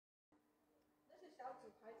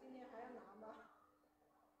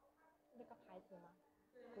那个牌子吗？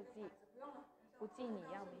不记你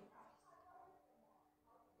要没？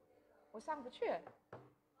我上不去。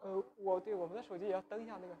我们的手机也要登一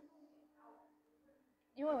下那个。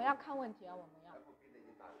因为我要看问题啊，我们要。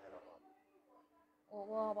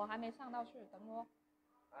我还没上到去，等我。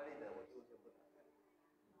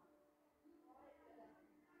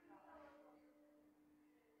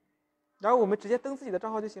然后我们直接登自己的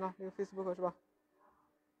账号就行了，那个 Facebook 是吧？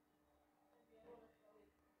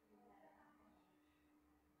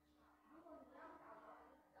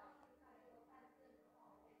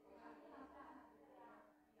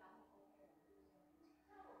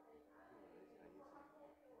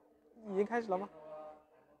已经开始了吗？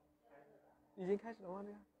已经开始了吗？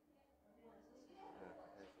这个？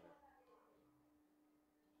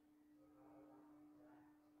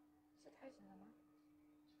是开始了吗？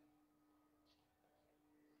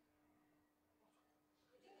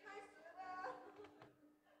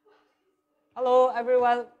 Hello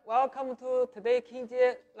everyone, welcome to today's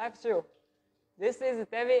Kingjet Live Show. This is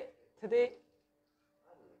David. Today.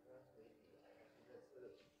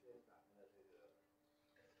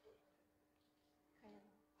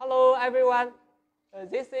 Hello everyone,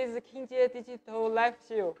 this is Kingjet Digital Live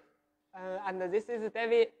Show, and this is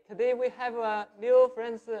David. Today we have new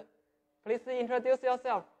friends. Please introduce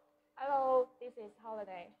yourself. Hello, this is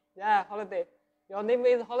Holiday. Yeah, Holiday. Your name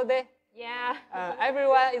is Holiday? Yeah.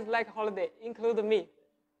 Everyone is like Holiday, include me.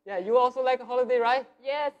 Yeah, you also like Holiday, right?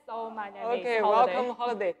 Yes, so my name is Holiday. Okay, welcome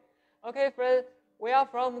Holiday. Okay, friends, we are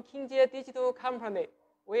from Kingjet Digital Company.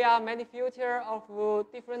 We are manufacturer of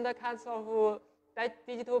different kinds of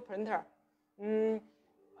digital printer.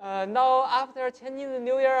 Now after Chinese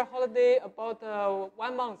New Year holiday, about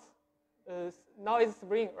 1 month. Now it's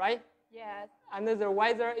spring, right? Yes. And the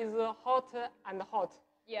weather is hot and hot.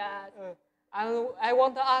 Yes. And I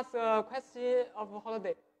want to ask a question of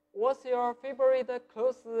Holiday. What's your favorite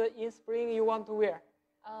clothes in spring you want to wear?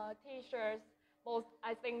 T-shirts.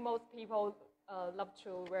 I think most people love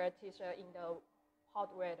to wear T-shirt in the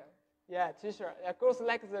hot weather. Yeah, T-shirt. Yeah, girls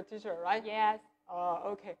like the T-shirt, right? Yes.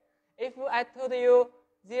 Okay. If I told you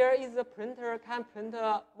there is a printer can print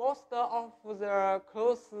most of the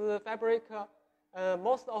clothes fabric,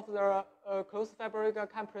 most of the clothes fabric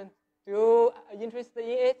can print. Do you interested in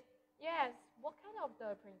it? Yes. What kind of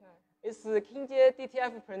the printer? It's the Kingjet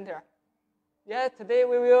DTF printer. Yeah, today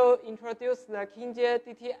we will introduce the Kingjet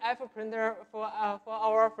DTF printer for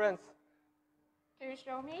our friends. Can you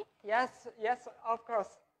show me? Yes, of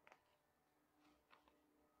course.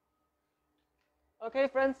 Okay,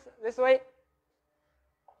 friends, this way.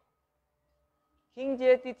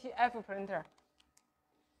 Kingjet DTF printer.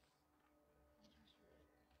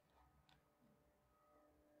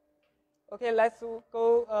 Okay, let's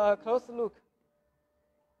go close look.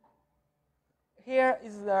 Here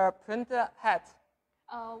is the printer head.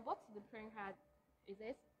 What's the print head? Is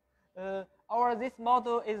this? This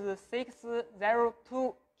model is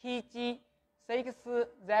 602 KG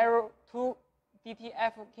 602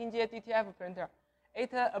 DTF Kingjet DTF printer.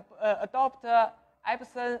 It adopts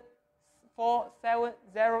Epson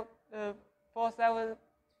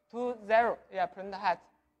 4720 print head.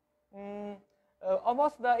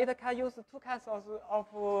 Almost it can use two kinds of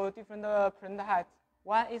different print heads.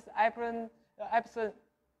 One is Epson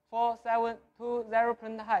 4720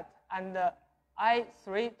 print head and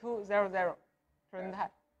I3200 print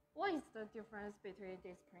head. What is the difference between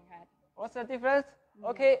this print head? What's the difference?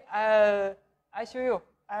 Okay, I show you.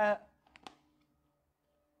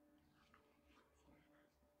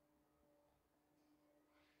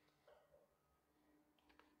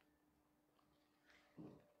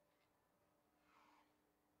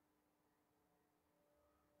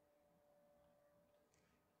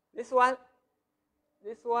 This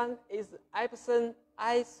one is Epson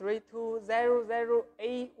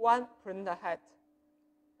I3200A1 printer head.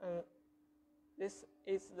 This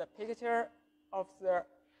is the picture of the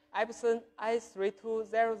Epson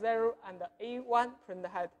I3200 and A1 printer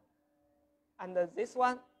head. And this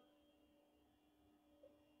one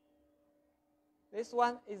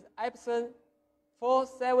is Epson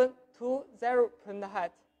 4720 printer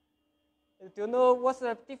head. Do you know what's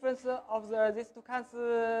the difference of these two kinds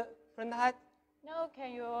of printer head? No,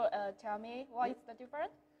 can you tell me what is the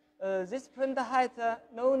difference? This printer head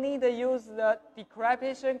no need to use the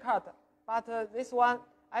decryption card, but this one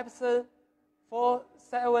Epson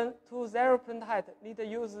 4720 printer head need to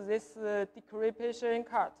use this decryption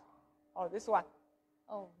card. Oh, this one.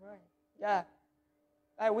 Oh, right. Yeah.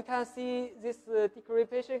 We can see this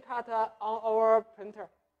decryption card on our printer.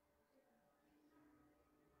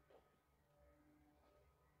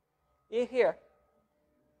 In here,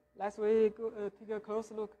 let's take a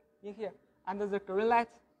close look in here. Under the green light,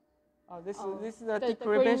 this is a the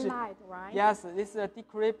decryption. green light, right? Yes, this is a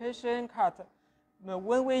decryption card.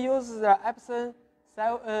 When we use the Epson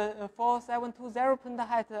 4720 printer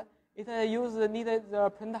head, it needed the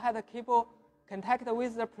printer head cable contact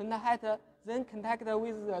with the printer head, then contact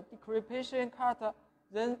with the decryption card,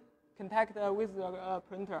 then contact with the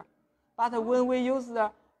printer. But when we use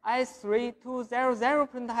the i3200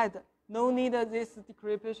 printer head, no need this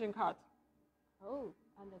decryption card. Oh,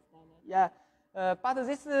 understand it. Yeah, but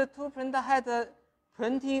this two printer head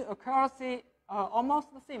printing accuracy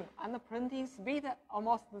almost the same, and the printing speed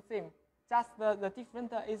almost the same. Just the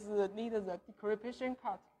difference is need the decryption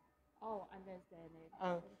card. Oh, understand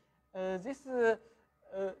it. This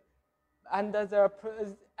and the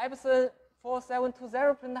Epson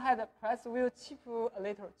 4720 printer head price will cheaper a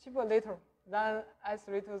little than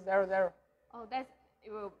i3200. Oh, that's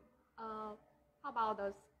it will. How about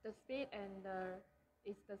the speed and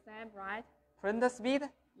it's the same, right? Printer speed?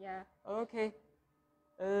 Yeah. Okay.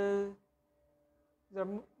 The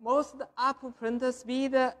most up printer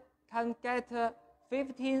speed can get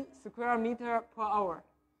 15 square meter per hour.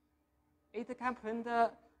 It can print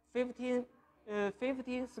 15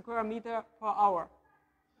 square meter per hour.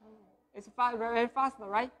 Oh. It's very fast,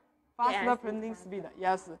 right? Faster yes, printing speed.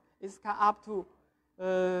 Yes, it can up to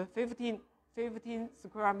 15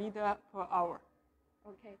 square meter per hour.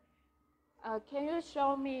 Okay. Can you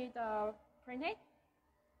show me the printing?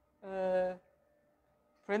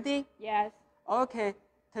 Printing? Yes. Okay.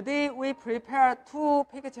 Today we prepare two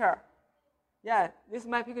pictures. Yeah, this is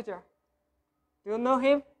my picture. Do you know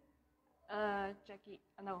him? Jackie.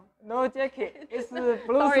 No. No, Jackie. It's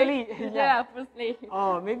Bruce Lee. Yeah, Bruce Lee.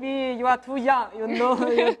 Oh, maybe you are too young. You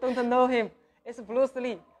don't know him. It's Bruce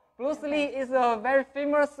Lee. Bruce Lee is a very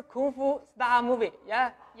famous kung fu star movie.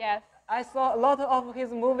 Yeah. Yes. I saw a lot of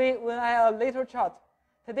his movie when I was a little child.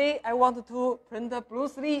 Today I want to print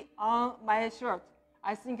Bruce Lee on my shirt.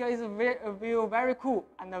 I think it's very cool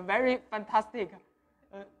and very fantastic.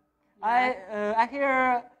 I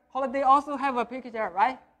hear Holiday also have a picture,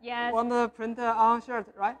 right? Yes. Want to print on shirt,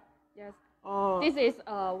 right? Yes. Oh. This is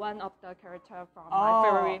one of the characters from my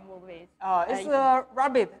favorite movies. It's a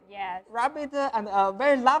rabbit. Yes. Rabbit and a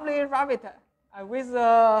very lovely rabbit with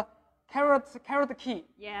a carrot key.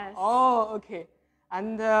 Yes. Oh, okay.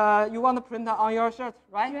 And you want to print on your shirt,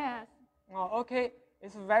 right? Yes. Oh, okay.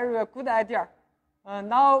 It's a very good idea.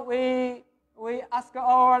 Now we ask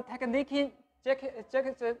our technician, Jack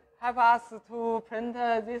help us to print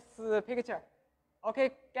this picture.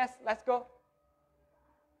 Okay, guys, let's go.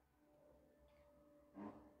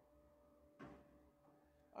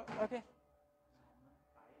 Okay.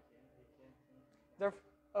 The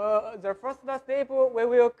first step, we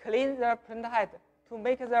will clean the print head to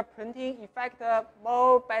make the printing effect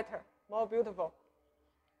more better, more beautiful.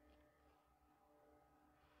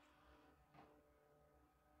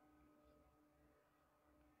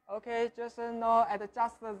 Okay, just now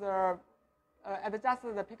adjust the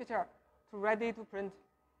picture to ready to print.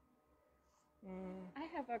 I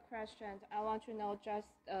have a question. I want to know just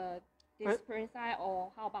this print size,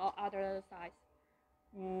 or how about other size?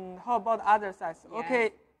 How about other size? Yes.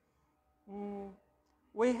 Okay.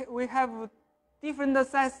 We have different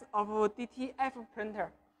size of DTF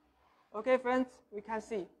printer. Okay, friends, we can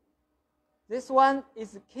see. This one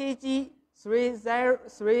is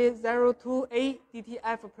KG30302A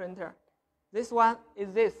DTF printer. This one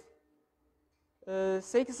is this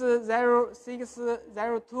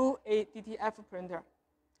 60602A DTF printer,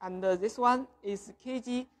 and this one is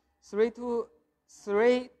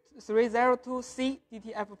KG302C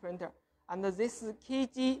DTF printer, and this is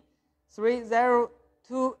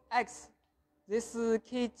KG302X. This is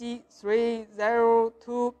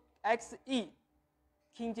KG302XE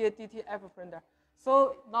Kingjet DTF printer.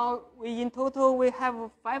 So now in total we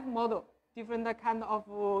have 5 models, different kind of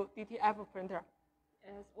DTF printer.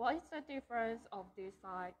 Yes. What is the difference of this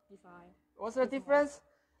design? What's the difference?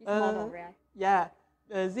 This model, right? Yeah,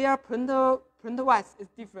 their printer wise is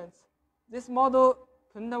different. This model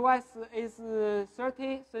printer wise is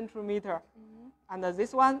 30 centimeter, and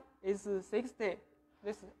this one is 60.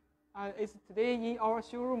 This is today in our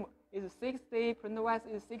showroom is 60. Printer wise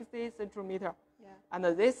is 60 centimeter. Yeah. And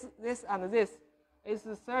this and this is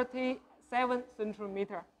 37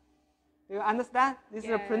 centimeter. Do you understand? This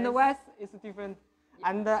Yes. printer wise is different. Yeah.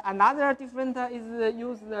 And another different is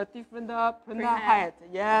use the different printer head.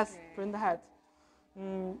 Yes, okay. Printer head.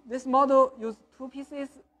 This model use 2 pieces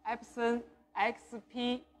Epson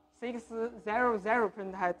XP600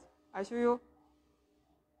 printer head. I show you.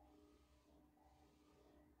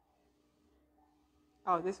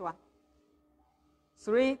 Oh, this one.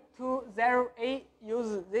 3208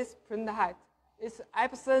 uses this printer head. It's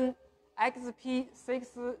Epson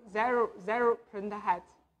XP600 printer head.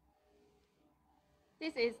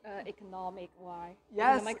 This is economic, why?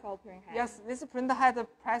 Yes. Economical print head. Yes, this printer head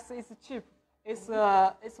price is cheap. It's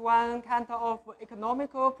one kind of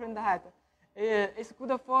economical printer head. It's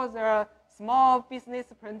good for the small business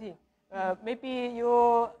printing. Maybe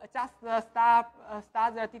you just start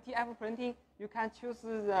the DTF printing. You can choose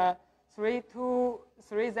the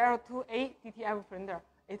 3028 DTF printer.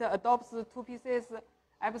 It adopts two pieces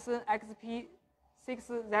Epson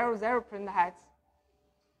XP600 printer heads.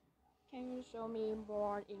 Can you show me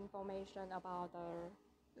more information about the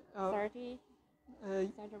 30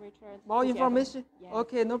 centimeter? More information? Yes.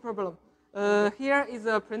 Okay, no problem. Here is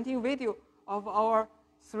a printing video of our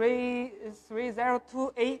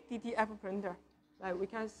 3028 DTF printer. Like we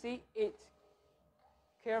can see it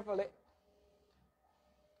carefully.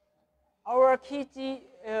 Our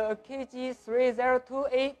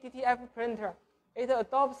KG3028 DTF printer, it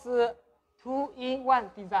adopts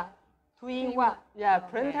two-in-one design. Two-in-one, yeah, okay.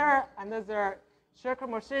 Printer and the shaker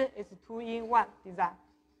machine is two-in-one design.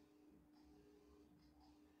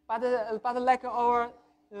 But like our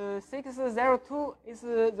 602 is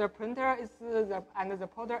the printer is and the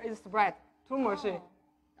printer is spread. Two machine.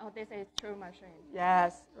 Oh, this is two machine.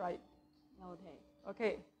 Yes, right.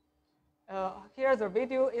 Okay. Here the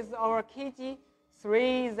video is our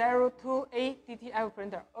KG3028 DTF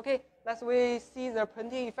printer. Okay, let's we see the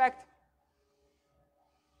printing effect.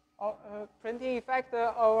 Printing effect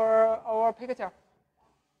our picture.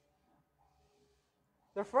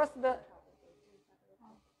 The first.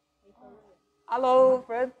 Hello,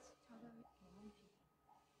 friends.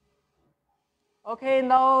 Okay,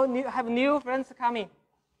 now have new friends coming.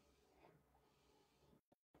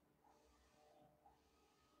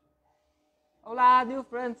 Hola, new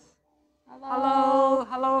friends. Hello.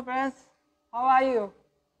 Hello, friends. How are you?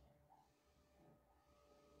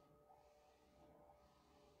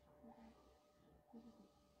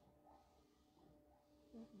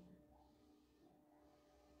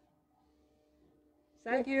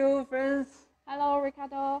 Thank you, friends. Hello,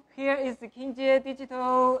 Ricardo. Here is the Kingjet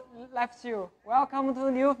Digital Live Show. Welcome to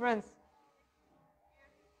new friends.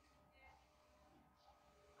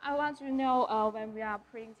 I want to know when we are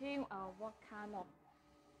printing, what kind of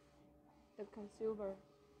the consumer.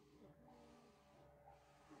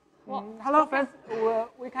 Hello, friends.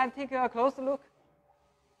 We can take a close look.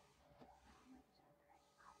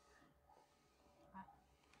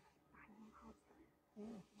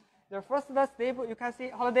 The first step, you can see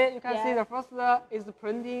holiday. You can see the first is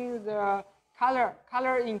printing the color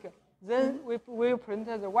ink. Then we will print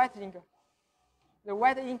the white ink. The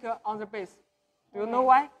white ink on the base. Do you know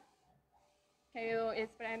why? Can you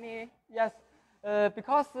explain me? Yes,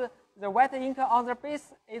 because the white ink on the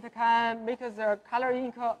base, it can make the color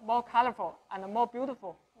ink more colorful and more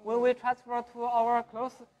beautiful. When we transfer to our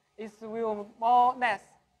clothes, it will more nice.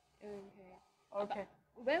 Okay.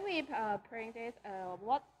 When we print it,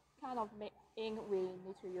 what kind of ink we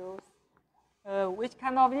need to use? Which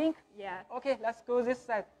kind of ink? Yeah. Okay, let's go this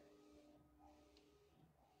side.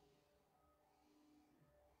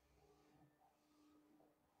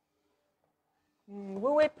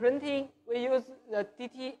 When we printing, we use the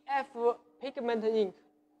DTF pigment ink.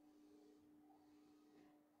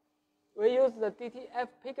 We use the DTF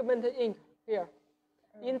pigment ink here.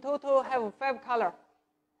 In total, have 5 colors.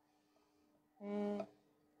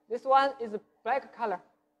 This one is black color.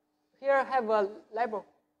 Here have a label.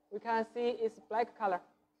 We can see it's black color.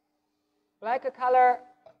 Black color,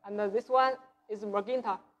 and this one is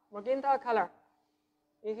magenta color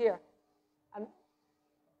in here. And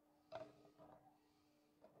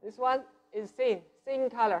this one is thin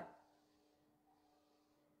color.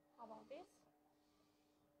 How about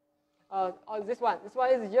this? This one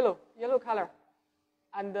is yellow color,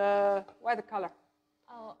 and white color.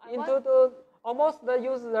 Oh, in total, almost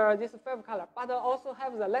use this 5 color, but also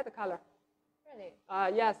have the lead color. Really?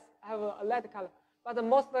 Yes, have a lead color. But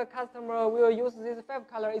most customer will use this 5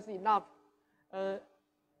 color is enough.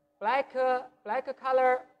 Black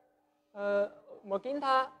color,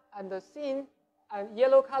 magenta, and thin, and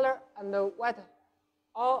yellow color, and white.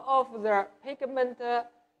 All of the pigment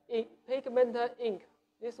ink.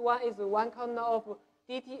 This one is one kind of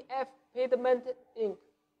DTF pigment ink.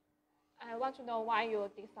 I want to know why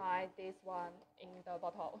you decide this one in the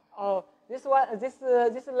bottle. Oh, this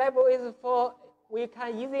label is for we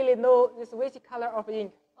can easily know this which color of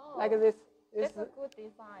ink. Oh, like this. This is a good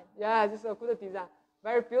design. Yeah, this is a good design.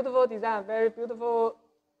 Very beautiful design. Very beautiful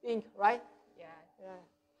ink, right? Yeah. Yeah.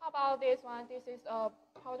 How about this one? This is a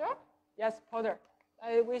powder. Yes, powder.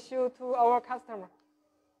 I wish you to our customer.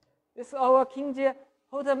 This is our Kingjet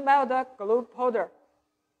hot melt glue powder.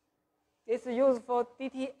 It's used for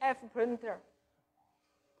DTF printer.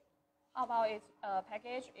 How about its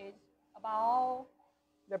package? Is about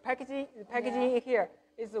The packaging in here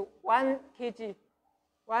is 1 kg,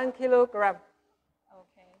 1 kilogram.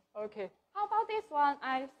 okay. Okay. How about this one?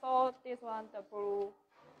 I saw this one, the blue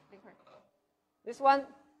liquid.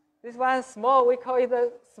 This one small. We call it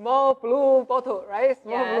a small blue bottle, right?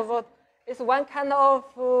 Small Yes. blue bottle. It's one kind of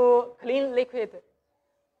clean liquid.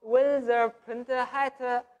 When the printer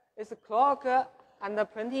head is clogged and the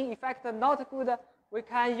printing effect not good, we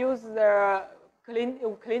can use the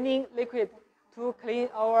cleaning liquid to clean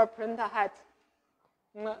our printer head.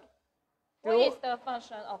 What is the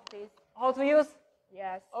function of this? How to use?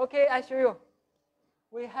 Yes. Okay, I show you.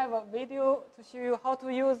 We have a video to show you how to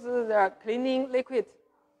use the cleaning liquid.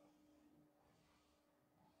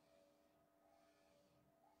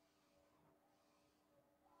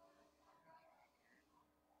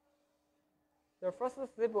 The first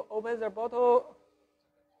step, open the bottle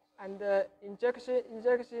and injection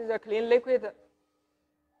the clean liquid.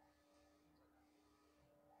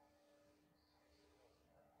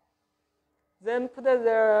 Then put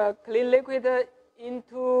the clean liquid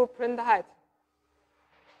into printer head.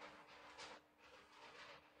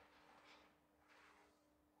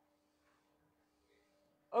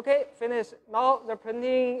 Okay, finish. Now the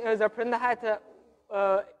printer head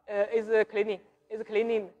is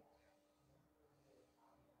cleaning.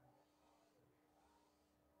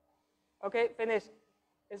 Okay, finish.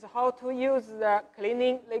 It's how to use the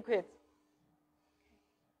cleaning liquid.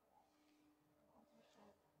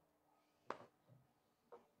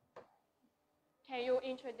 Can you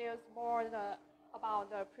introduce more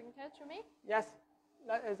about the printer to me? Yes,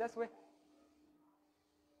 that's way.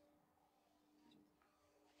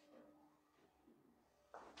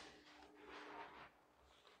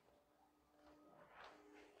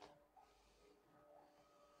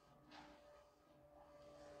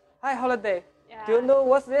 Hi, Holiday. Yeah. Do you know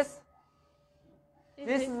what's this?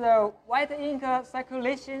 This is the white ink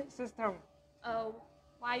circulation system.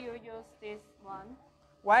 Why you use this one?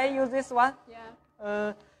 Why use this one?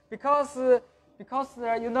 Yeah. Because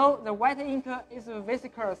you know the white ink is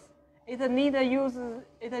viscous. It need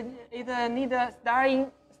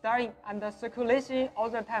stirring and circulation all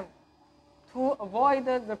the time to avoid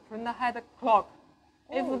the printer head clog.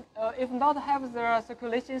 If not have the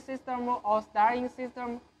circulation system or stirring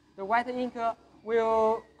system, the white ink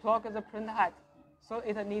will clog the printer head. So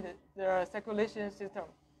it needs the circulation system.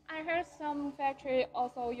 I heard some factory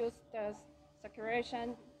also use the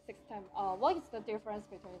circulation system. What is the difference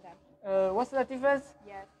between them? What's the difference?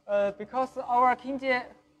 Yes. Because our Kingjet.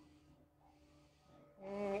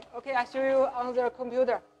 Okay, I show you on the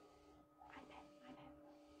computer.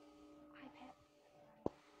 iPad.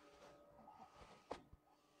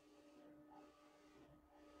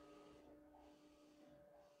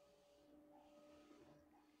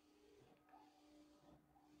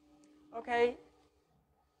 Okay.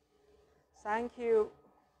 Thank you.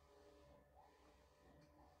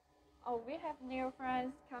 Oh, we have new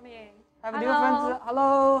friends coming. Have new friends.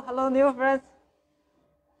 Hello, new friends.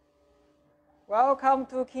 Welcome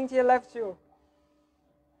to Kingjet Live Show.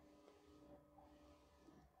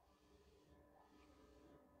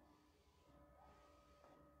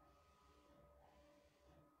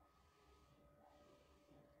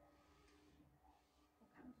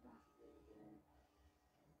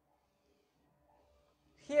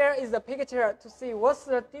 Here is the picture to see what's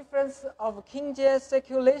the difference of Kingjet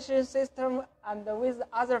circulation system and with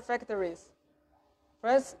other factories.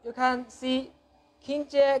 First, you can see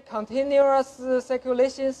Kingjet continuous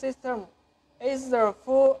circulation system is the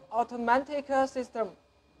full automatic system.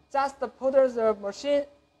 Just put the machine,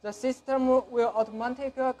 the system will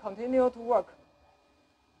automatically continue to work.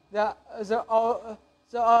 The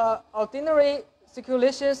ordinary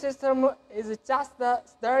circulation system is just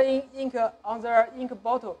stirring ink on the ink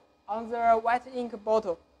bottle, on the white ink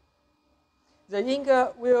bottle. The ink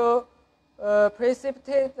will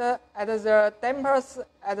precipitate at the dampers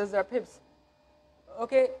at the pips.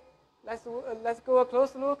 Okay, let's go a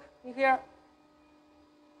close look in here.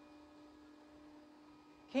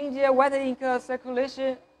 Kingjet white ink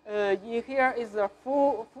circulation in here is the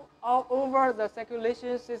full all over the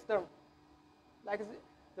circulation system, like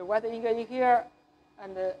the white ink in here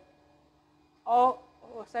and all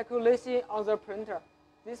circulation on the printer.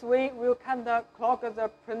 This way we can't clog the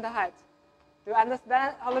printer head. Do you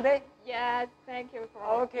understand, Holiday? Yes, thank you for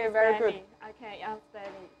Okay, very good. I can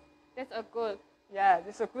understand it. That's a good. Yeah,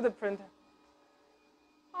 this is a good printer.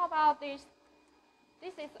 How about this?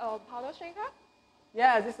 This is a powder shaker?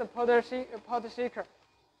 Yeah, this is a powder shaker.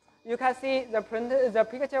 you can see the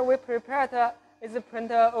picture we prepared is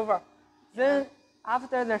printed over. Then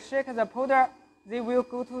after they shake the powder, they will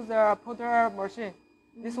go to the powder machine.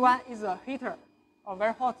 This one is a heater,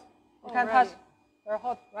 very hot. You can touch, very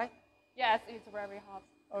hot, right? Yes, it's very hot.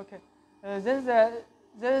 Okay.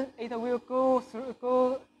 Then it will go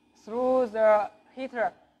through the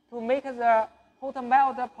heater to make the hot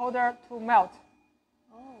melt powder to melt.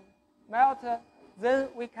 Oh. Melt. Then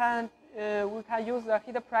we can use the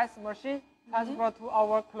heat press machine transfer to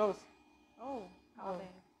our clothes. Oh, got it.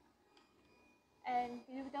 And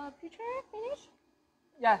you've done a picture finish?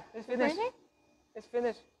 Yeah, it's finished. Printing? It's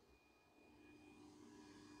finished.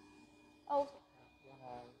 Oh.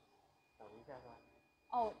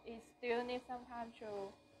 Oh, it still needs some time to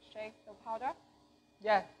shake the powder?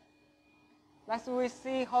 Yeah. Let's we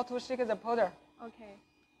see how to shake the powder. Okay.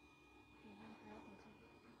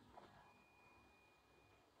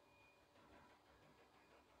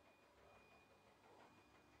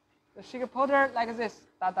 The shake powder like this.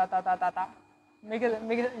 Da da da da da da. Make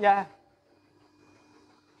it yeah.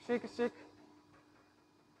 Shake.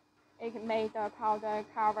 It made the powder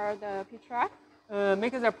cover the picture.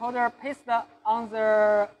 Make the powder paste on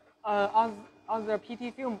the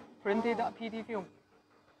PT film, printed PT film.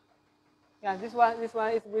 Yeah, this one is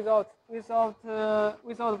without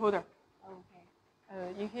powder. Okay.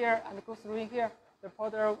 In here and go through in here, the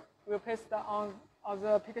powder will paste on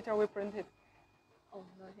the picture we printed. Oh,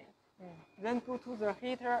 okay. Then go to the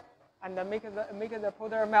heater and make the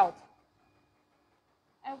powder melt.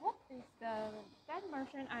 And what is that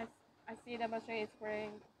machine? I see the machine is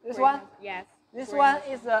green. This one? Yes. This one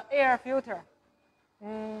is an air filter.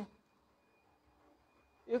 You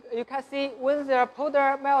can see when the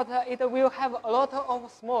powder melt, it will have a lot of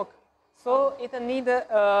smoke. So it need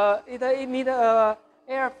air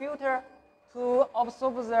filter to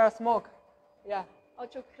absorb the smoke. Yeah. Or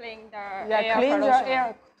to clean the air. Yeah, clean pollution. the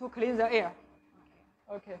air to clean the air.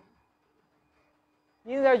 Okay.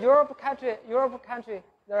 In the Europe country,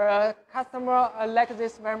 the customer like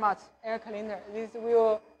this very much. Air cleaner. This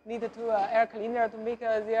will need to air cleaner to make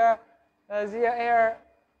their air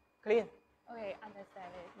clean. Okay,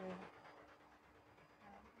 understand it.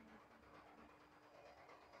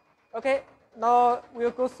 Okay, now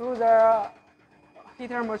we'll go through the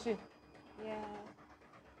heater machine. Yeah.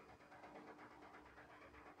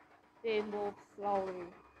 They move slowly.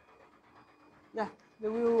 Yeah, they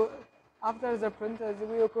will after the print, they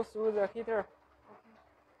will go through the heater.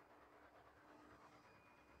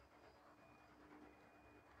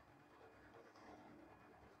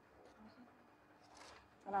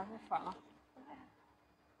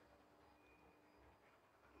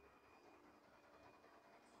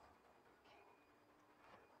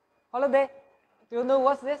 Holiday, do you know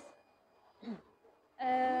what's this?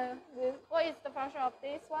 What is the function of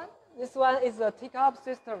this one? This one is a take-up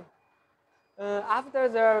system. After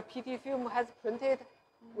the PT film has printed,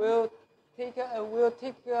 we'll take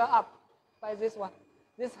up by this one.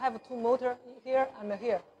 This have two motors here and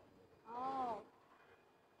here. Oh.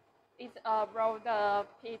 It's roll the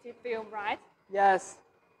PT film, right? Yes.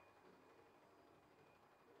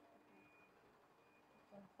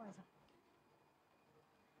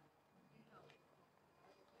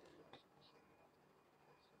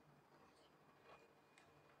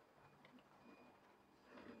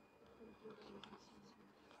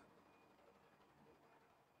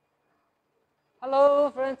 Hello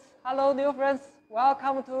friends, hello new friends.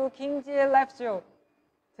 Welcome to Kingjet Live Show.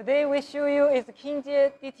 Today we show you is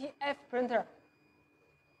Kingjet DTF Printer.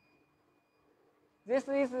 This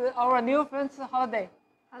is our new friends holiday.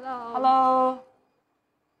 Hello. Hello.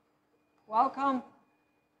 Welcome.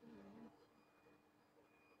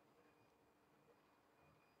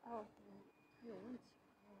 Oh.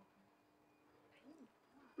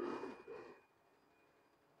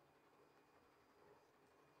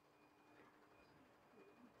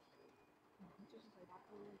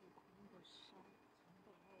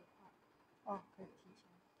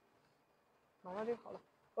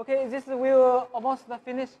 Okay, this will almost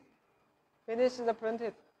finish the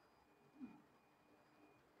printed.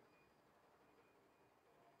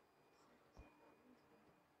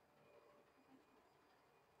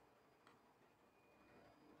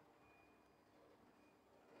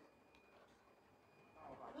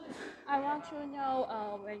 I want to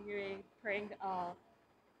know when you print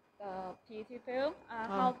the PT film,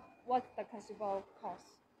 what's the consumable cost?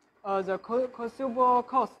 The consumable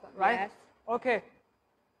cost, right? Yes. Okay.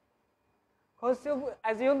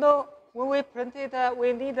 As you know, when we print it,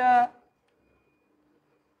 we need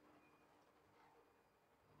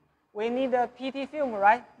a PT film,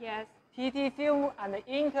 right? Yes. PT film and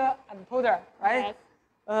ink and powder, right?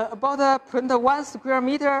 Yes. About print 1 square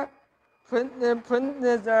meter,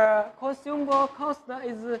 the consumable cost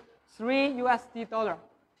is $3.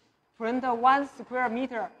 Print 1 square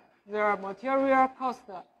meter, the material cost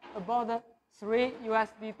about $3.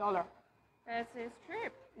 That is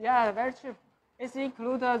cheap. Yeah, very cheap. It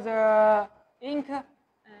includes the ink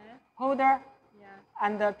holder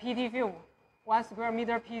and the PT film, 1 square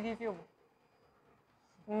meter PT film.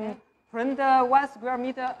 Print 1 square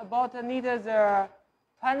meter about need the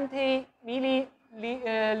 20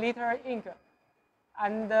 milliliter ink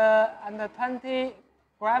and 20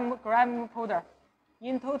 gram powder.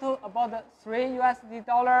 In total, about $3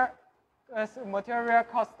 material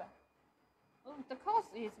cost. Oh, the cost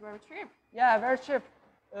is very cheap. Yeah, very cheap.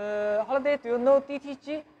 Holiday, do you know DTG?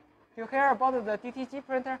 Do you hear about the DTG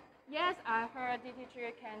printer? Yes, I heard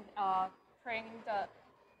DTG can print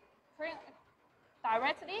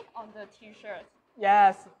directly on the T-shirt.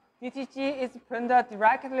 Yes, DTG is printed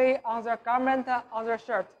directly on the garment on the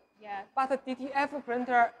shirt. Yes. But the DTF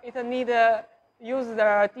printer, it need use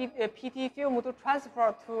the PT film to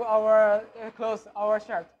transfer to our clothes, our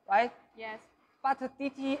shirt, right? Yes. But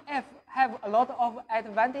DTF have a lot of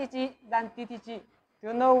advantage than DTG. Do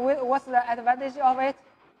you know what's the advantage of it?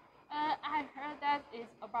 I heard that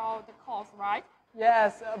it's about the cost, right?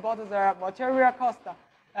 Yes, about the material cost.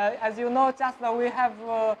 As you know, just we have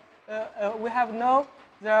know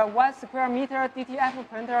the 1 square meter DTF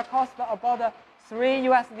printer cost about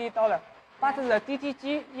 $3. But the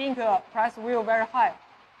DTG ink price will very high.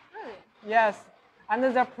 Really? Yes, and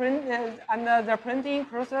the printing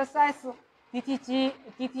process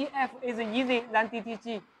DTF is easy than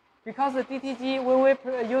DTG because the DTG, when we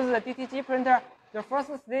use the DTG printer, the first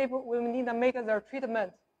step we need to make the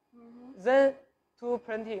treatment, then to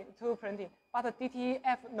printing. But the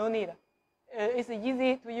DTF no need. It's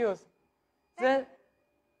easy to use. Then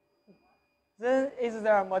is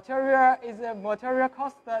the material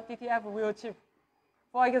cost DTF will cheap.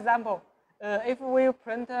 For example, if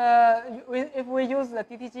we use the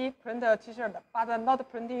DTG printer T-shirt, but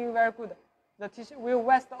not printing very good, the T-shirt will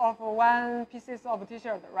waste of 1 pieces of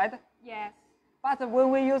T-shirt, right? Yes. But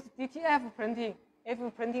when we use DTF printing, if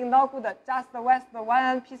printing not good, just waste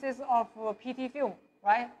 1 pieces of PT film,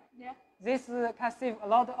 right? Yeah. This can save a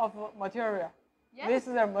lot of material. Yes. This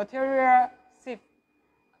is the material save.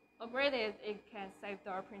 Upgraded, it can save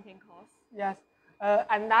the printing cost. Yes.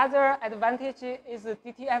 Another advantage is the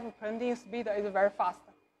DTF printing speed is very fast.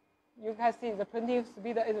 You can see the printing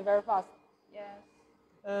speed is very fast.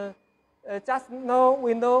 Yes. Just now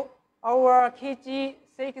we know our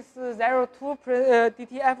KG602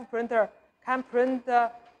 DTF printer can print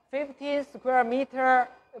 15 square meter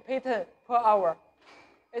pattern per hour.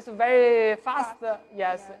 It's very fast.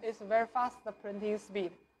 Yes, it's very fast printing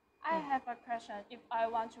speed. I have a question. If I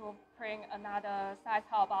want to print another size,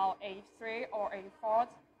 how about A3 or A4?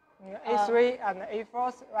 A3 and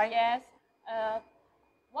A4, right? Yes.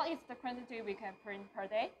 What is the quantity we can print per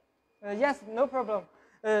day? Yes, no problem.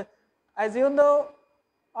 As you know,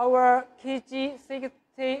 our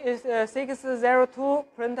KG602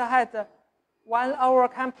 printer had 1 hour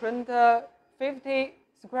can print 50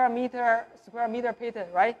 square meter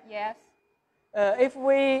pattern, right? Yes. If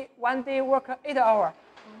we one day work 8 hours,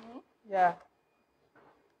 yeah.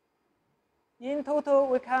 In total,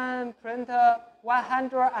 we can print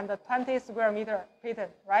 120 square meter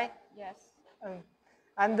pattern, right? Yes.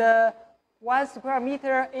 And 1 square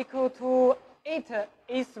meter equal to 8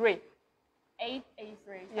 A3. 8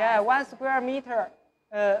 A3. Yeah, 1 square meter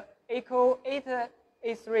equal 8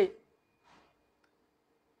 A3.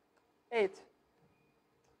 8.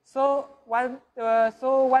 So one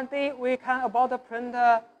day we can about print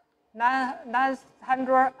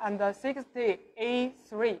 960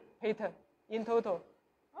 A3 pattern in total.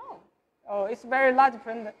 Oh, it's very large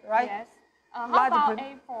print, right? Yes. How about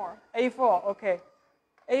A4? A4, okay.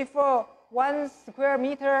 A4, 1 square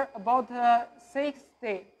meter about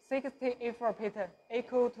 60 A4 pattern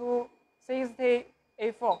equal to 60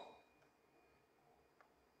 A4.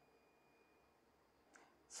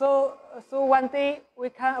 So one day we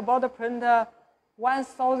can about print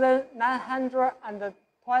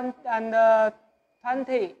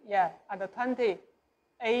 1,920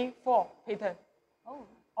 A4 pattern. Oh.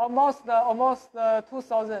 Almost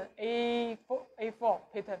 2,000 A4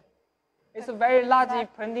 pattern. It's a very large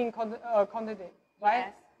printing quantity,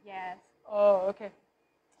 right? Yes. Yes. Oh, okay.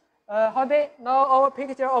 Howdy, now our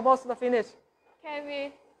picture almost finished. Can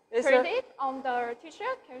we print it on the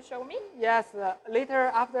T-shirt? Can you show me? Yes. Later,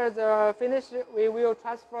 after the finish, we will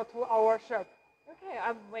transfer to our shirt. Okay,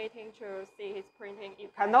 I'm waiting to see his printing.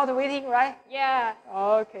 Cannot waiting, right? Yeah.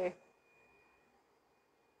 Okay.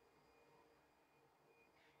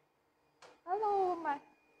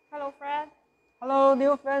 Hello friend. Hello,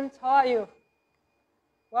 new friends. How are you?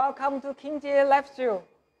 Welcome to Kingjet Live Show.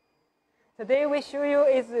 Today we show you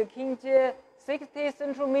is the Kingjet 60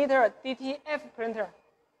 centimeter DTF printer.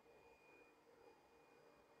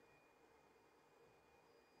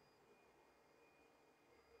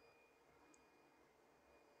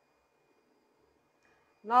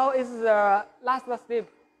 Now is the last step.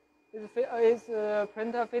 Is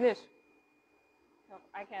printer finish? So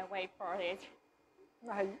I can't wait for it.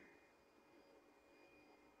 Right.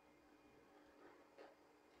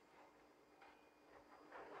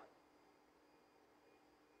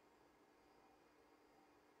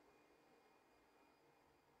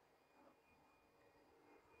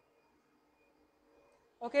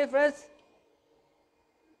 Okay, friends.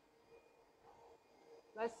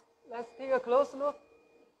 Let's take a close look.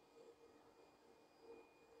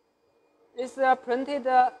 It's a printed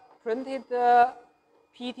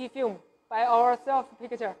PT film by our self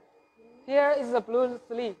picture. Here is the blue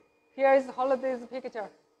sleeve. Here is Holiday's picture.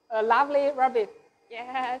 A lovely rabbit.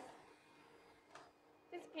 Yes.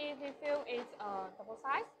 This PET film is double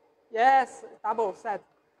size? Yes, double set.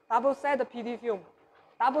 Double set PT film.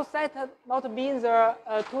 Double set not means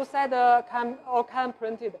two set can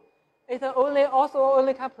printed. It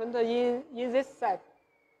only can print in this set.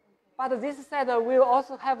 But this set will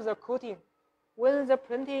also have the coating. When the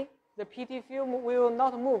printing, the PT film will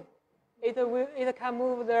not move. It can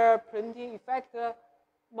move the printing effect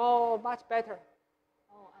much better.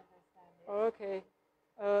 Oh, understand. Okay.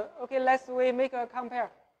 Okay, we make a compare.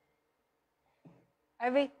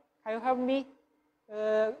 Ivy, can you help me?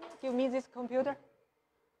 Give me this computer.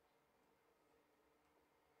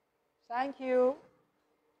 Thank you.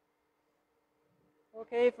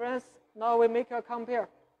 Okay, friends, now we make a compare.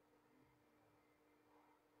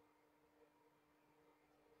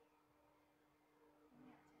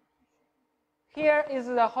 Here is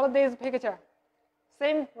the Holiday's picture.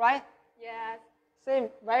 Same, right? Yes. Same,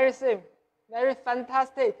 very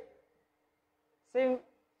fantastic. Same,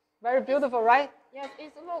 very beautiful, right? Yes,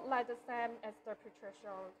 it looks like the same as the picture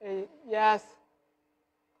showed. Yes.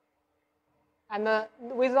 And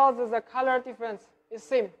without the color difference, it's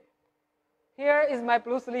same. Here is my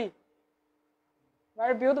blue sleeve.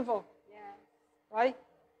 Very beautiful. Yes. Right?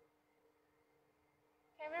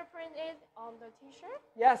 Can we print it on the t-shirt?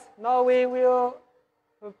 Yes. Now we will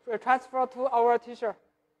transfer to our t-shirt.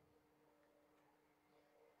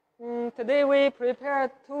 Today we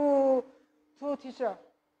prepared two t-shirts.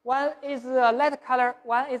 One is light color,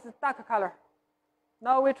 one is dark color.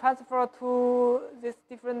 Now we transfer to this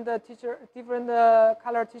different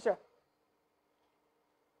color t-shirt.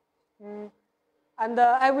 And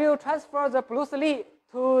I will transfer the blue sleeve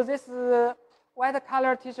to this white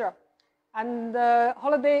color t-shirt. And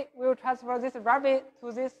Holiday will transfer this rabbit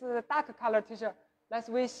to this dark color t-shirt. Let's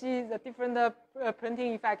we see the different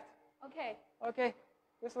printing effect. Okay. Okay,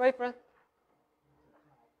 this way, friend.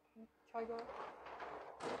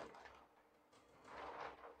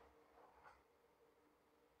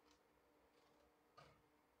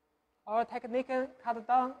 Our technician cut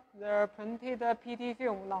down the printed PT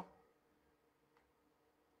film now.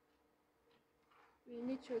 We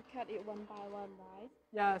need to cut it one by one, right?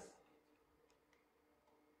 Yes.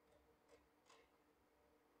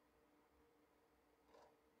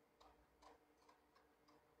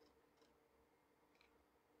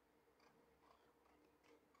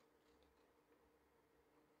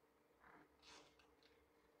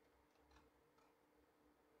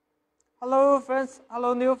 Hello friends,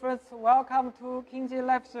 hello new friends, welcome to Kingjet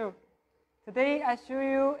Live Show. Today I show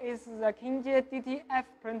you is the Kingjet DTF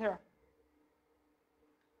printer.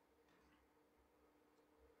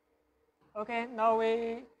 Okay, now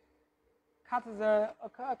we cut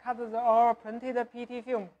our printed PT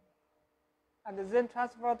film and then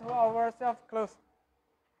transfer to our self clothes.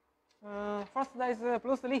 First is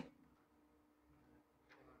blue sleeve.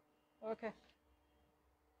 Okay.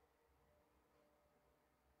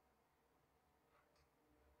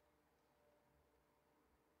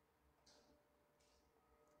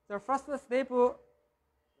 The first step,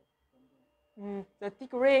 the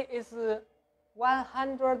degree is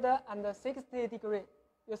 160 degree.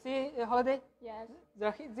 You see, Holiday? Yes.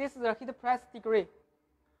 This is the heat press degree,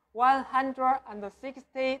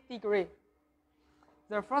 160 degree.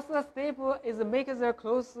 The first step is make the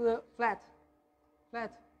clothes flat.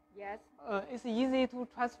 Yes. It's easy to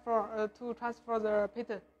transfer the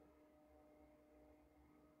pattern.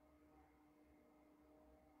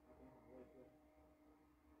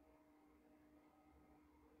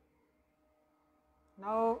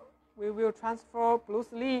 Now we will transfer blue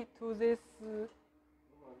sleeve to this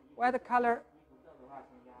white color.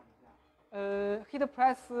 heat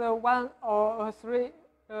press 1 or 3,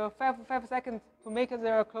 5 seconds to make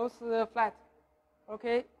the clothes flat.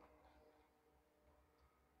 Okay.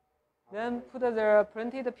 Then put the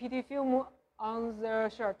printed PT film on the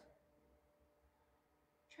shirt.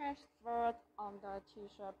 Transferred on the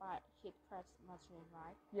t-shirt by heat press machine,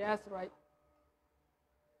 right? Yes, right.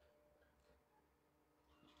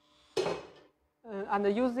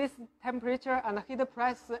 And use this temperature and heat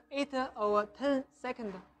press 8 or 10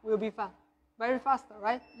 seconds will be fine. Very fast,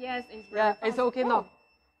 right? Yes, it's very fast. It's okay now.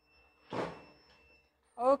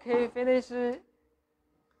 Okay, finish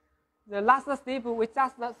the last step. We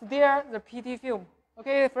just stir the PT film.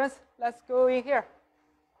 Okay, friends, let's go in here.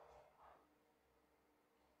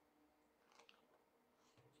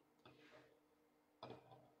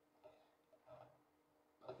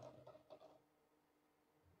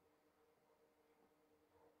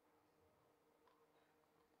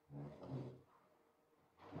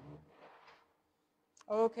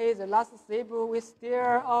 Okay, the last step, we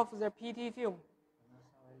stir off the PT film.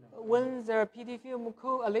 When the PT film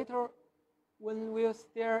cool a little, when we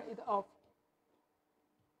stir it off.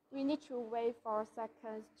 We need to wait for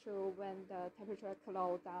seconds to when the temperature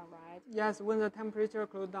cools down, right? Yes, when the temperature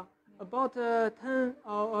cools down. About 10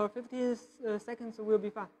 or 15 seconds will be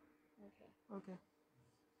fine. Okay.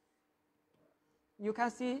 You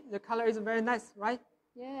can see the color is very nice, right?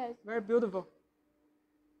 Yes. Very beautiful.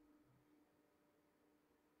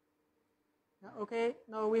 Okay,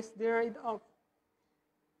 now we stir it off.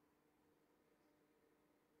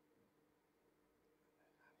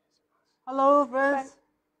 Hello, friends.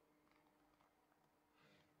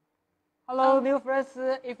 Hello, new friends.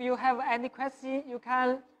 If you have any question, you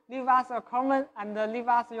can leave us a comment and leave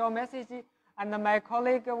us your message, and my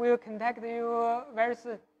colleague will contact you very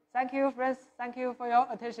soon. Thank you, friends. Thank you for your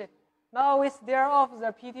attention. Now we stir off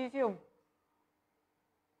the PT film.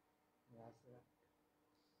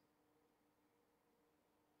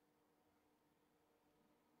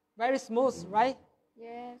 Very smooth, right?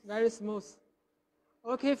 Yes. Very smooth.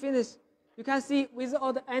 Okay, finish. You can see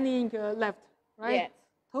without any ink left, right? Yes.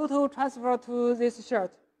 Total transfer to this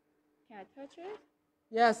shirt. Can I touch it?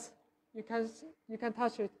 Yes, you can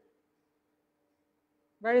touch it.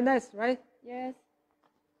 Very nice, right? Yes.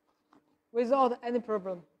 Without any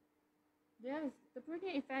problem. Yes, the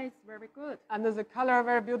printing effect is very good. And the color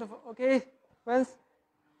very beautiful. Okay, friends,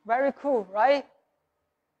 very cool, right?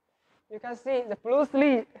 You can see the blue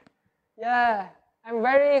sleeve. Yeah, I'm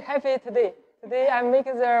very happy today. Today I'm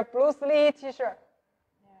making the blue sleeve t-shirt.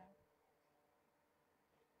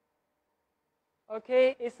 Yeah.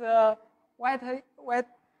 Okay, it's a white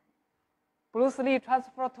blue sleeve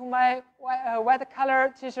transfer to my white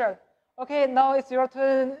color t-shirt. Okay, now it's your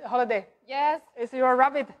turn, Holiday. Yes. It's your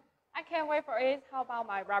rabbit. I can't wait for it. How about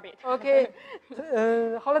my rabbit? Okay,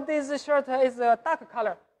 Holiday's shirt is a dark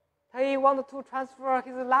color. He wanted to transfer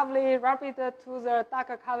his lovely rabbit to the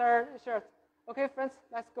dark color shirt. Okay, friends,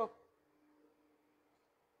 let's go.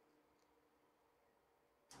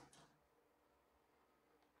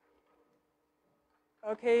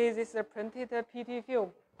 Okay, this is a printed PT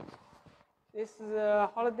film. This is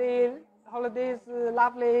Holiday's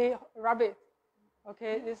lovely rabbit.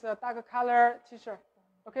 Okay, this is a dark color t-shirt.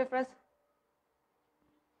 Okay, friends.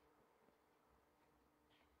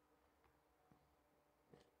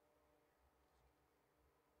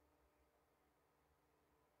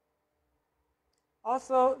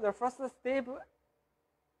 Also, the first step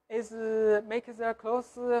is make the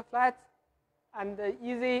clothes flat and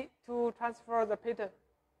easy to transfer the pattern.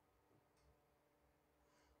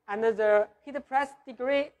 And the heat press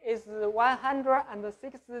degree is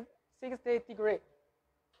 160 degree.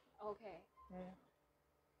 Okay.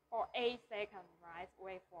 For 8 seconds, right?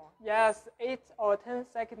 Wait for. Yes, 8 or 10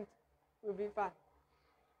 seconds will be fine.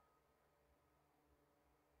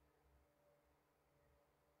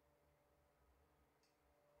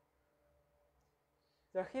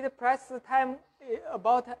 The heat press time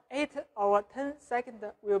about 8 or 10 seconds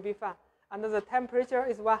will be fine. And the temperature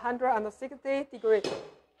is 160 degrees.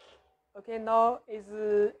 Okay, now is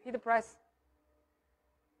heat press.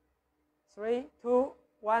 3, 2,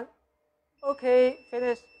 1. Okay,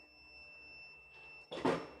 finish.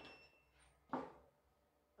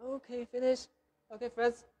 Okay, finish. Okay,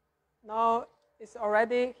 friends. Now it's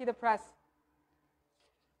already heat press.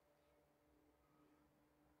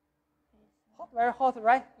 Hot, very hot,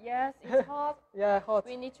 right? Yes, it's hot. Yeah, hot.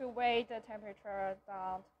 We need to wait the temperature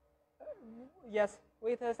down. Yes,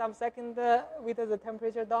 wait some second, with the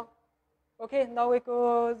temperature down. Okay, now we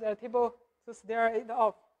go the table to stir it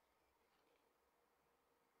off.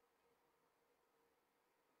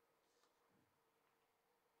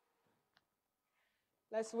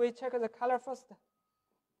 we check the color first.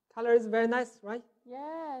 Color is very nice, right?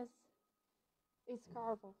 Yes. It's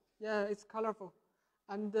colorful. Yeah, it's colorful.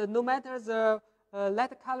 And no matter the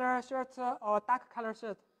light color shirt or dark color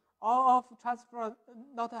shirt, all of transfer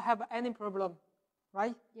not have any problem,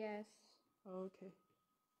 right? Yes. Okay.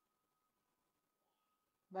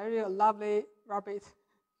 Very lovely rabbit.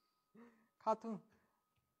 Cartoon.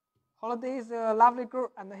 Holiday is a lovely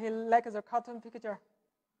girl and he likes the cartoon picture.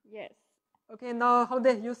 Yes. Okay, now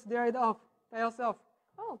Holiday, you stir it off by yourself.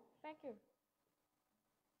 Oh, thank you.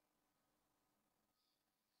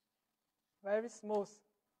 Very smooth.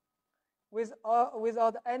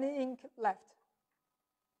 Without any ink left.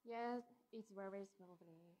 Yes, it's very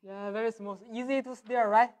smoothly. Yeah, very smooth. Easy to stir,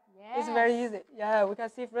 right? Yes. It's very easy. Yeah, we can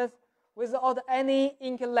see, friends, without any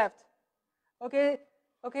ink left. Okay,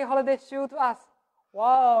 Holiday, show to us.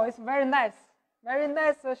 Wow, it's very nice. Very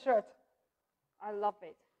nice shirt. I love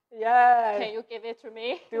it. Yeah. Can you give it to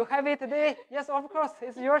me? Do you have it today? Yes, of course.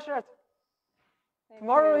 It's your shirt. Thank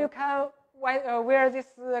Tomorrow you. you can wear this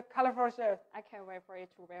colorful shirt. I can't wait for you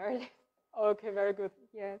to wear it. Okay, very good.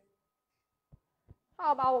 Yes.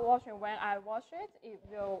 How about washing? When I wash it, it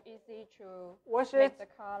will easy to Wash make it. the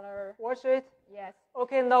color. Wash it. Yes.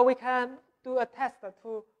 Okay, now we can do a test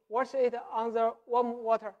to wash it on the warm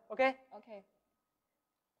water. Okay. Okay.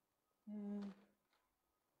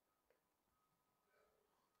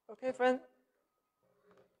 Okay, friend.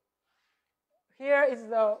 Here is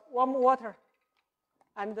the warm water,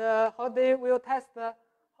 and Holiday will test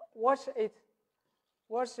wash it,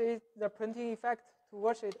 the printing effect to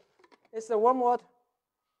wash it. It's the warm water.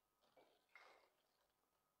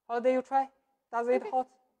 Holiday, you try. Does it hot?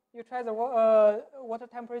 You try the water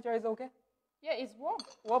temperature is okay? Yeah, it's warm.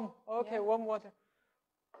 Warm. Okay, Yeah. warm water.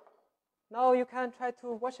 Now you can try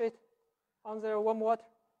to wash it on the warm water.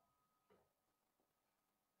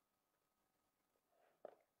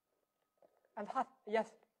 And hot, yes.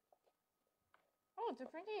 Oh, the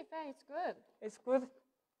printing effect is good. It's good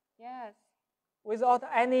Yes. without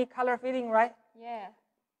any color fading, right? Yeah.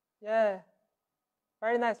 Yeah.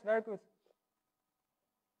 Very nice, very good.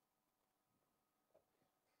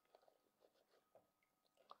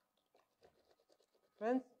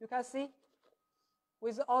 Friends, you can see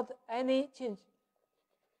without any change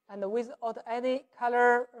and without any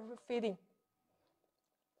color fading.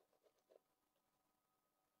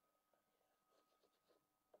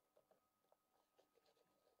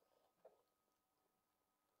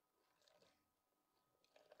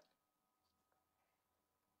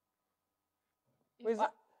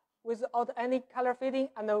 Without any color fading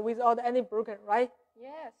and without any broken, right?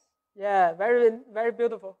 Yes. Yeah, very, very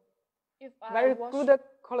beautiful. If I Very wash, good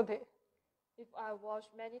quality. if I wash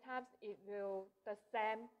many times, it will the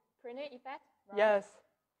same printing effect. Right? Yes.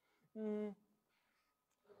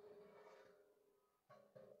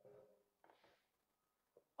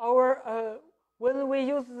 When we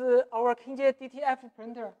use our Kingjet DTF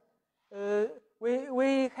printer,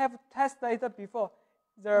 we have tested it before.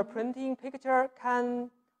 The printing picture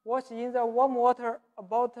can wash in the warm water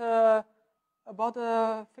about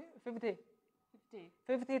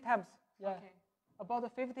 50 times. Yeah, Okay.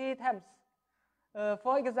 about 50 times.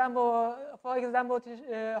 For example,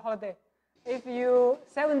 Holiday, if you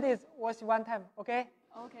 7 days wash one time, okay?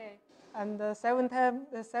 Okay. And 7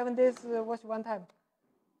 days wash one time.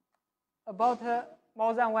 About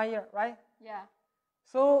more than 1 year, right? Yeah.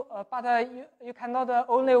 So, but you cannot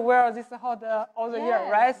only wear this hot all the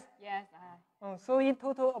year, right? Yes. So in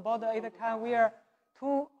total, about it can wear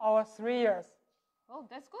 2 or 3 years. Oh,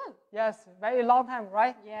 that's good. Yes, very long time,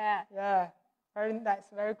 right? Yeah. Yeah, very nice,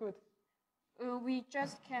 very good. We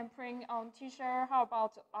just can print on T-shirt. How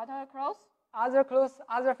about other clothes? Other clothes,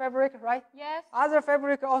 other fabric, right? Yes. Other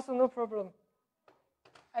fabric also no problem.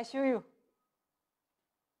 I show you.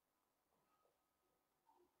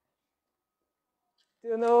 Do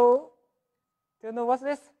you know what's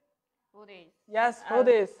this? Hoodies. Yes,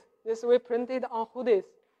 hoodies. This we printed on hoodies.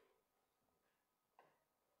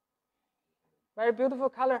 Very beautiful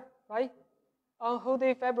color, right? On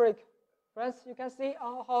hoodie fabric. Friends, you can see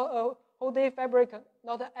on hoodie fabric,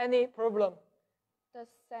 not any problem. The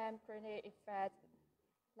same printing effect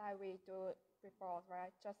like we do before,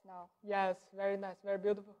 right? Just now. Yes, very nice, very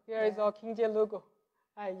beautiful. Here is our Kingjet logo.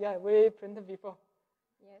 Yeah, we printed before.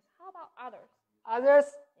 Yes. How about others?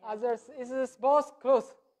 Others is sports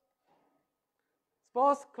clothes.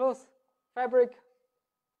 Sports clothes, fabric,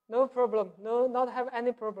 no problem, not have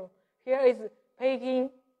any problem. Here is Peking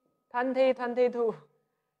 2022.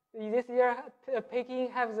 This year, Peking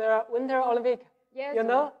have the Winter Olympic. Yes. You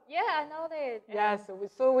know? Yeah, I know that. Yes,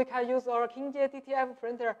 so we can use our Kingjet DTF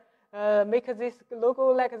printer, make this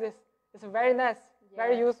logo like this. It's very nice.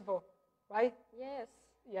 very Yes. useful, right? Yes.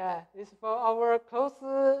 Yeah, it's for our clothes,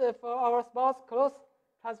 for our sports clothes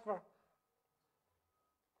transfer.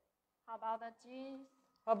 How about the jeans?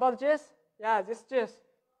 How about jeans? Yeah, this jeans.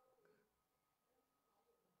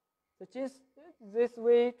 The jeans, this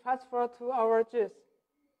we transfer to our jeans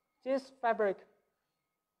fabric.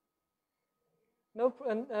 No,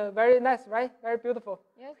 very nice, right? Very beautiful.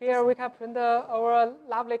 Yes. Here we can print our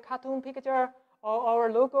lovely cartoon picture or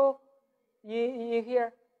our logo in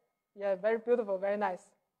here. Yeah, very beautiful, very nice.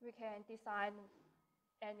 We can design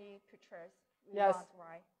any pictures we Yes. want,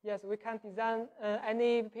 right? Yes, we can design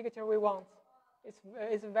any picture we want.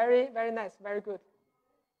 It's very, very nice, very good.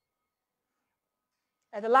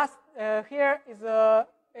 And the last, here is a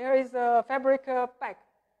fabric bag.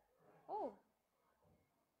 Oh,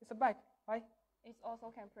 It's a bag, right? it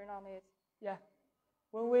also can print on it. Yeah.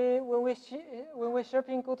 When we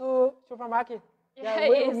shopping, go to supermarket. Yeah,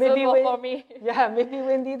 we, it's maybe suitable we, for me. Yeah, maybe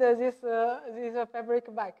we need this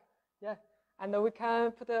fabric bag. Yeah, and we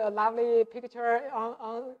can put a lovely picture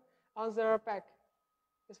on the bag.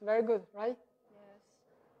 It's very good, right? Yes.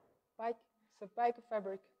 Bag, it's a bag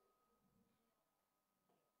fabric.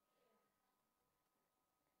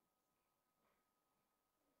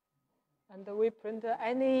 And we print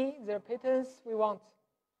any the patterns we want.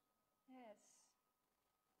 Yes.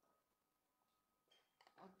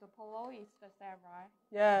 Oh, the polo is the same, right?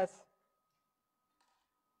 Yes.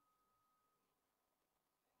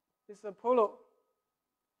 It's a polo.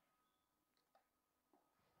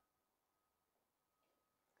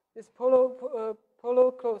 This polo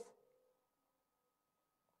clothes.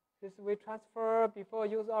 This we transfer before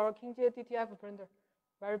use our Kingjet DTF printer.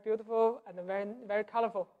 Very beautiful and very, very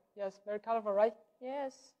colorful. Yes, very colorful, right?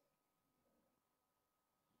 Yes.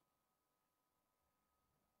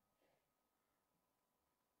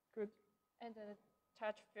 Good. And the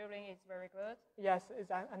touch feeling is very good. Yes,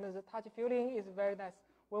 and the touch feeling is very nice.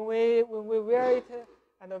 When we wear it,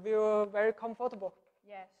 and feel very comfortable.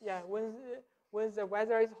 Yes. Yeah, when the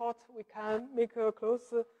weather is hot, we can make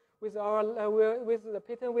clothes with our with the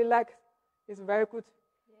pattern we like. It's very good,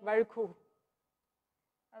 very cool.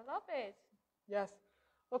 I love it. Yes.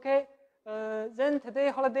 Okay. Then today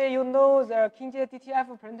holiday, you know the Kingjet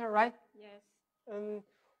DTF printer, right? Yes.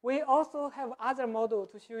 We also have other model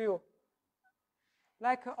to show you,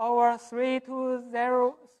 like our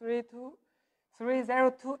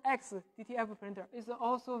 302X DTF printer. It's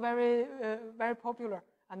also very very popular,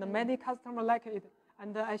 and many customers like it.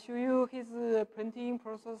 And I show you his printing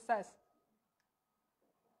process.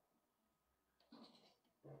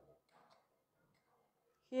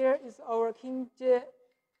 Here is our Kingjet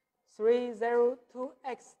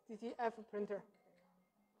 302X DTF printer.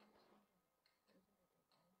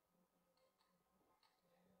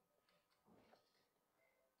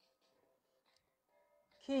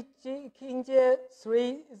 Kingjet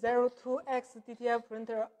 302X DTF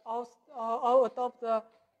printer all adopt the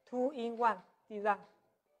 2-in-1 design.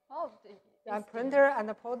 Oh, And printer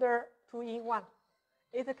and printer 2-in-1.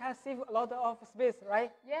 It can save a lot of space,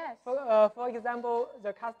 right? yes. For example,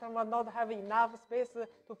 the customer not have enough space to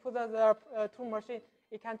put the two machines.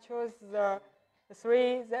 He can choose the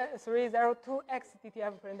 302X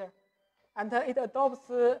DTF printer, and it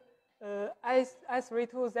adopts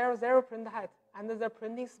I3200 print height, and the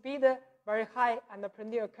printing speed very high, and the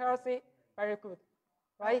printing accuracy very good,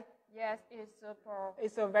 right? Yes, it's super.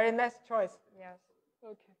 It's a very nice choice. Yes.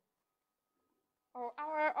 Okay. Oh,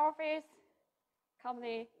 our office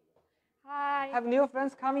company. Hi. Have new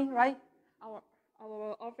friends coming, right? Our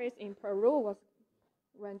office in Peru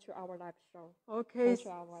went to our live show. Okay. Went to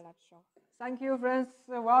our live show. Thank you, friends.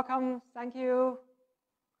 Welcome. Thank you.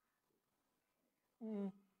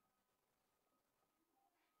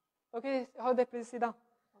 Okay, Holiday, please sit down.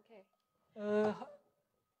 Okay.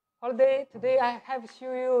 Holiday, today I have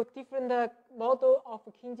shown you different model of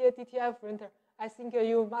Kingjet DTF printer. I think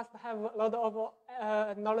you must have a lot of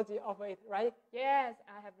knowledge of it, right? Yes,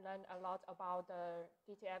 I have learned a lot about the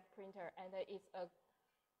DTF printer, and it's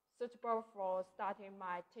suitable for starting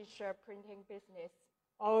my t-shirt printing business.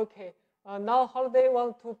 Okay. Now Holiday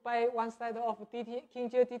want to buy one set of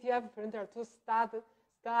Kingjet DTF printer to start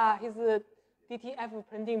his DTF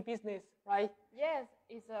printing business, right? Yes,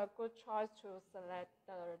 it's a good choice to select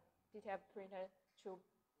the DTF printer to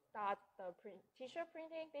start the t-shirt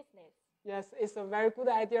printing business. Yes, it's a very good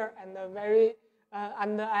idea, and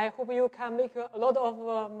and I hope you can make a lot of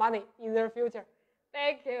money in the future.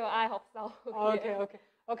 Thank you. I hope so.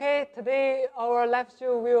 Okay. Today our live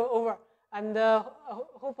show will over, and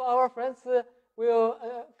hope our friends will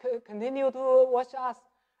continue to watch us.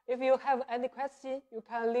 If you have any question, you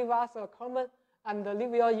can leave us a comment and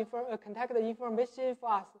leave your contact information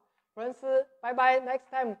for us. Friends, bye bye next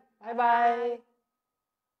time. Bye bye.